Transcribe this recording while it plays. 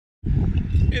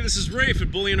Hey, this is Rafe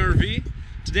at Bullion RV.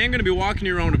 Today I'm going to be walking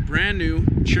you around a brand new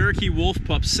Cherokee Wolf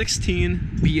Pup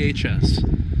 16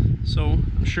 BHS. So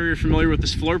I'm sure you're familiar with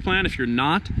this floor plan. If you're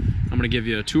not, I'm going to give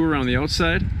you a tour around the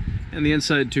outside and the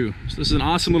inside too. So this is an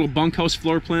awesome little bunkhouse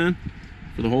floor plan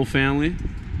for the whole family.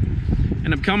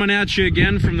 And I'm coming at you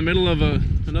again from the middle of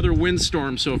another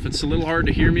windstorm, so if it's a little hard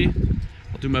to hear me,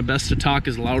 I'll do my best to talk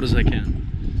as loud as I can.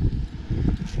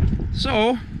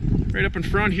 So, right up in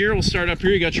front here, we'll start up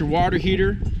here. You got your water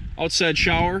heater, outside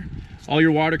shower, all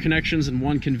your water connections in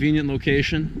one convenient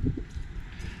location.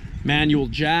 Manual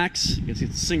jacks, you can see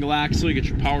it's a single axle, you get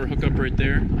your power hookup right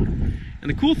there. And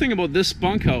the cool thing about this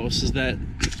bunkhouse is that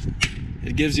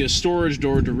it gives you a storage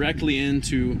door directly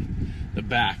into the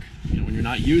back. You know, when you're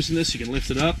not using this, you can lift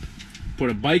it up, put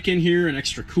a bike in here, an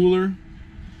extra cooler.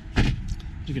 There's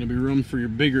going to be room for your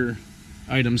bigger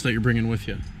items that you're bringing with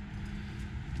you.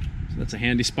 So that's a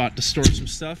handy spot to store some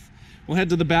stuff. We'll head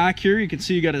to the back here. You can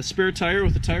see you got a spare tire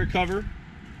with a tire cover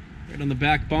right on the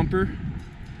back bumper.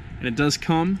 And it does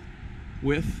come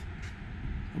with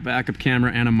a backup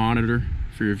camera and a monitor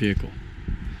for your vehicle.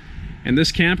 And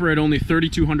this camper at only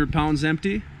 3,200 pounds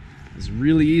empty is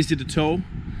really easy to tow.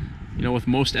 You know, with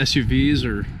most SUVs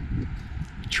or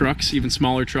trucks, even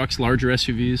smaller trucks, larger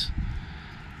SUVs.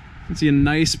 You can see a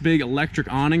nice big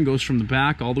electric awning goes from the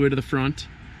back all the way to the front.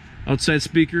 Outside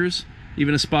speakers,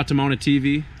 even a spot to mount a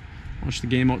TV. Watch the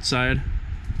game outside.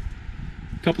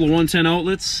 A couple of 110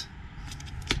 outlets.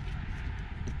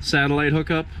 Satellite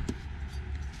hookup.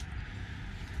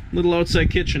 Little outside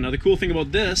kitchen. Now the cool thing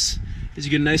about this is you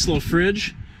get a nice little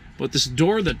fridge. But this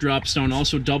door that drops down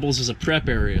also doubles as a prep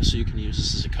area, so you can use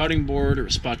this as a cutting board or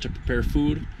a spot to prepare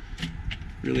food.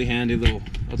 Really handy little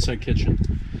outside kitchen.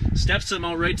 Steps that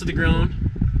mount right to the ground.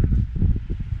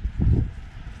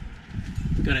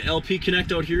 Got an LP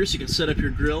connect out here so you can set up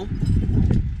your grill,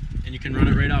 and you can run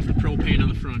it right off the propane on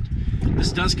the front.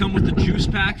 This does come with the juice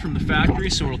pack from the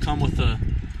factory, so it'll come with a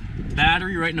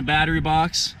battery right in a battery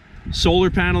box,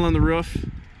 solar panel on the roof,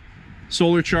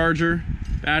 solar charger,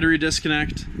 battery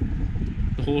disconnect,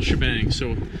 the whole shebang.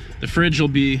 So the fridge will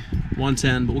be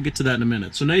 110, but we'll get to that in a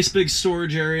minute. So nice big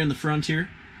storage area in the front here.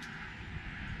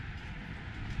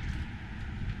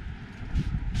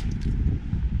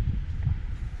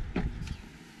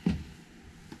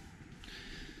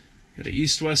 Got an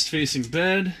east-west facing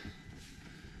bed.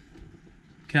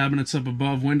 Cabinets up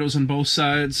above, windows on both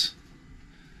sides.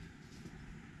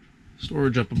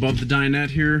 Storage up above the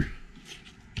dinette here.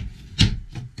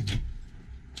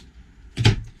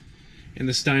 And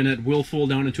this dinette will fold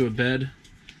down into a bed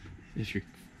if your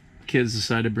kids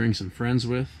decide to bring some friends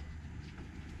with.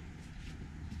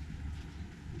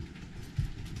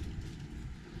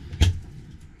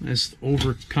 Nice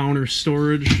over-counter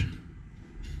storage.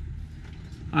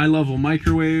 High-level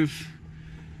microwave.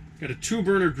 Got a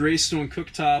 2-burner Greystone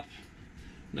cooktop.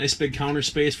 Nice big counter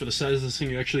space for the size of this thing.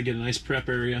 You actually get a nice prep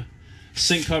area.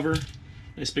 Sink cover.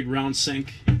 Nice big round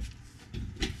sink.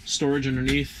 Storage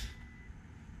underneath.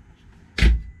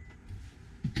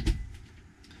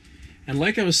 And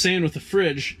like I was saying with the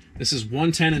fridge, this is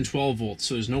 110 and 12 volts,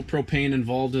 so there's no propane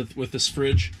involved with this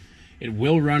fridge. It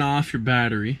will run off your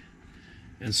battery,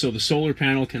 and so the solar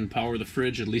panel can power the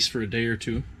fridge at least for a day or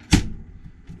two.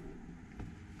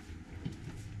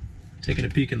 Taking a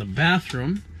peek in the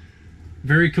bathroom.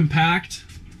 Very compact,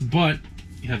 but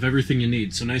you have everything you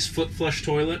need. So nice foot flush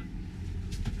toilet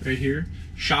right here.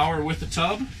 Shower with the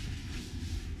tub,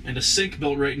 and a sink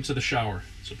built right into the shower.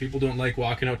 So people don't like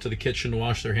walking out to the kitchen to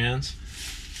wash their hands.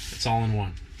 It's all in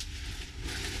one.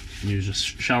 You can use a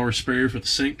shower sprayer for the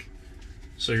sink.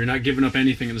 So you're not giving up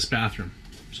anything in this bathroom.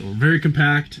 So very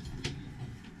compact.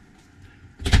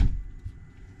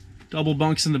 Double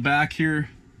bunks in the back here.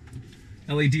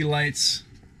 LED lights.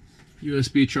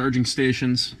 USB charging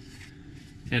stations.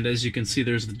 And as you can see,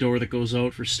 there's the door that goes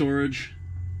out for storage.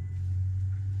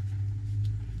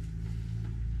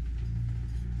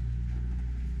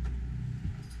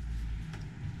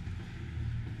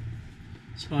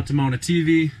 Spot to mount a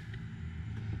TV.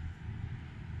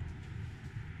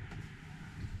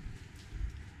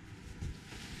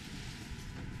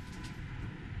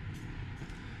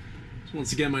 So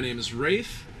once again, my name is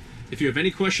Rafe. If you have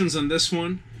any questions on this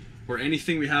one or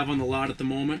anything we have on the lot at the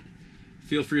moment,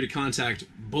 feel free to contact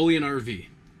Bullion RV.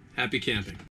 Happy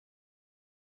camping.